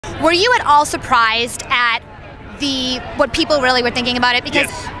Were you at all surprised at what people really were thinking about it? Because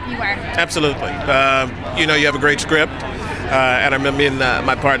yes. You were. Absolutely. You know, you have a great script. And I remember me and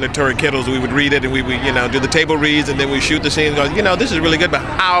my partner, Tori Kittles, we would read it and we would, you know, do the table reads and then we shoot the scene and go, you know, this is really good, but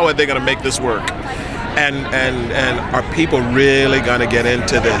how are they going to make this work? And are people really going to get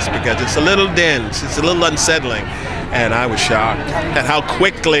into this? Because it's a little dense, it's a little unsettling. And I was shocked at how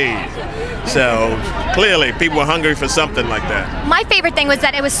quickly. So clearly people were hungry for something like that. My favorite thing was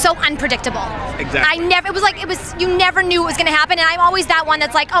that it was so unpredictable. Exactly. You never knew what was going to happen, and I'm always that one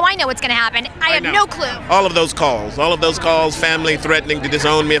that's like, oh, I know what's going to happen. I had no clue. All of those calls, family threatening to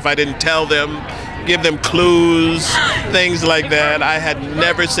disown me if I didn't tell them, give them clues, things like that. I had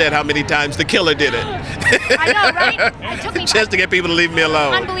never said how many times the killer did it. I know, right? It took me just to get people to leave me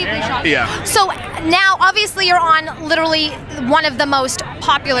alone. Unbelievably shocking. Yeah. So now, obviously, you're on literally one of the most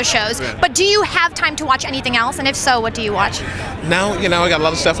popular shows, but do you have time to watch anything else? And if so, what do you watch? Now, you know, I got a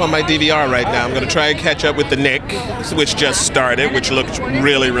lot of stuff on my DVR right now. I'm going to try and catch up with The Nick, which just started, which looks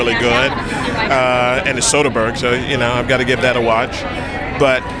really, really good. And it's Soderbergh, so, you know, I've got to give that a watch.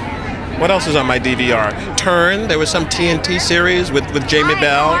 But what else is on my DVR? Turn, there was some TNT series with Jamie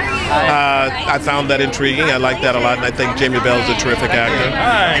Bell. I found that intriguing. I like that a lot, and I think Jamie Bell is a terrific actor.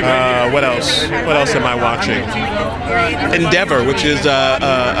 What else? What else am I watching? Endeavor, which is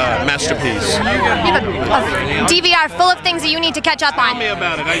a masterpiece. You have a DVR full of things that you need to catch up on. Tell me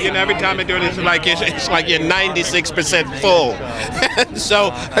about it. You know, every time I do it, it's like you're 96% full.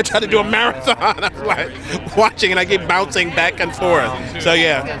 So I try to do a marathon. I'm like watching, and I keep bouncing back and forth. So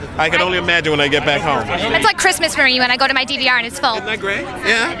yeah, I can only imagine when I get back home. It's like Christmas for me when I go to my DVR and it's full. Isn't that great?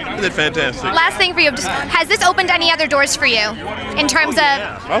 Yeah, isn't it fantastic? Last thing for you, has this opened any other doors for you in terms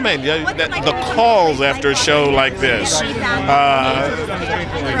of? Oh man, the calls after a show like this, you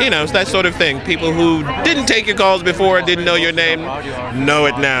know, it's that sort of thing. People who didn't take your calls before, didn't know your name, know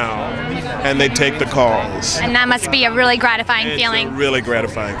it now, and they take the calls. And that must be a really gratifying feeling. It's a really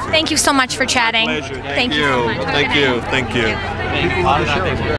gratifying feeling. Thank you so much for chatting. My pleasure. Thank you so much. Thank you. Thank you.